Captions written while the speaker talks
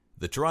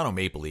The Toronto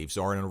Maple Leafs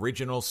are an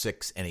original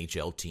six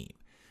NHL team.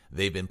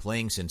 They've been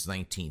playing since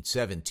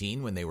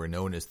 1917 when they were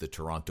known as the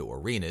Toronto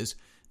Arenas.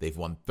 They've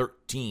won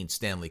 13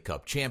 Stanley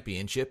Cup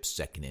championships,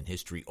 second in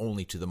history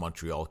only to the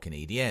Montreal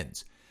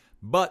Canadiens.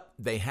 But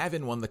they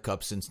haven't won the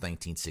Cup since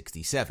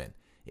 1967,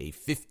 a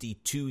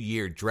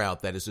 52-year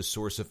drought that is a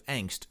source of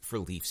angst for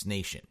Leafs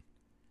Nation.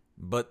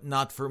 But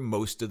not for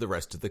most of the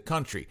rest of the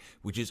country,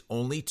 which is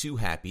only too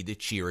happy to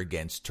cheer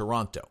against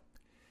Toronto.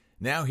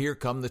 Now here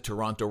come the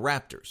Toronto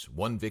Raptors,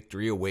 one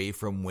victory away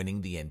from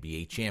winning the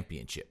NBA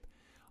championship.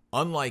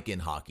 Unlike in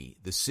hockey,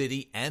 the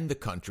city and the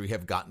country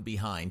have gotten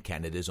behind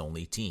Canada's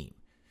only team.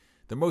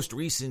 The most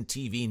recent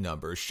TV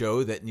numbers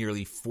show that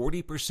nearly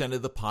 40%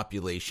 of the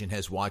population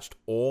has watched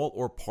all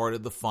or part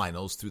of the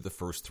finals through the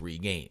first 3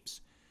 games.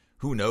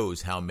 Who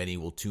knows how many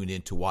will tune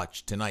in to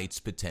watch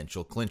tonight's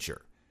potential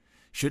clincher?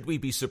 Should we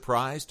be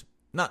surprised?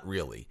 Not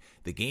really.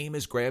 The game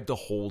has grabbed a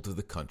hold of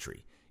the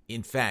country.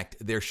 In fact,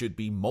 there should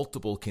be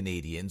multiple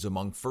Canadians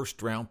among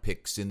first-round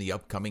picks in the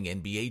upcoming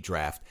NBA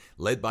draft,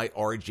 led by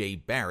R.J.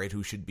 Barrett,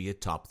 who should be a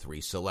top 3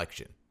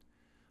 selection.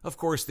 Of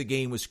course, the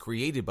game was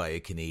created by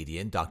a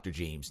Canadian, Dr.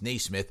 James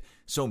Naismith,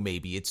 so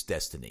maybe it's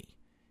destiny.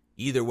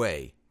 Either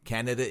way,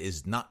 Canada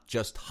is not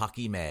just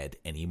hockey mad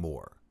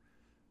anymore.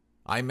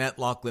 I'm Matt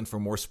Loughlin for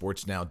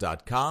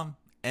moresportsnow.com,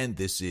 and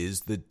this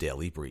is the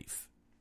Daily Brief.